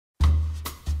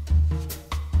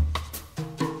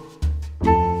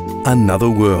another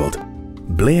world.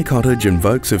 Blair Cottage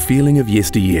invokes a feeling of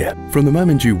yesteryear from the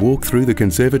moment you walk through the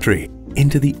conservatory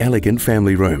into the elegant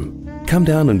family room. Come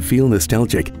down and feel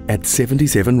nostalgic at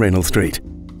 77 Renall Street.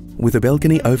 With a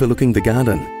balcony overlooking the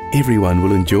garden, everyone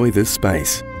will enjoy this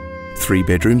space. 3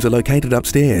 bedrooms are located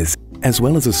upstairs, as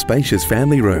well as a spacious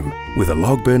family room with a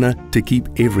log burner to keep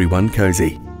everyone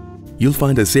cosy. You'll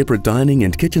find a separate dining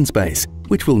and kitchen space,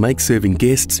 which will make serving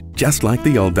guests just like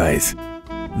the old days.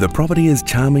 The property is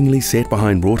charmingly set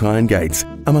behind wrought iron gates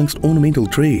amongst ornamental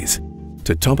trees.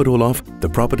 To top it all off, the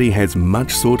property has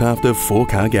much sought after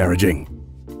 4-car garaging.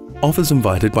 Offers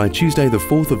invited by Tuesday the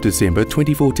 4th of December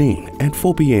 2014 at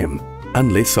 4 p.m,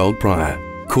 unless sold prior.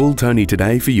 Call Toni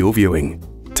today for your viewing.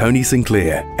 Toni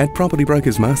Sinclair at Property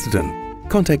Brokers Masterton.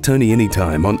 Contact Toni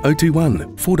anytime on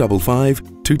 021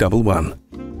 455 211.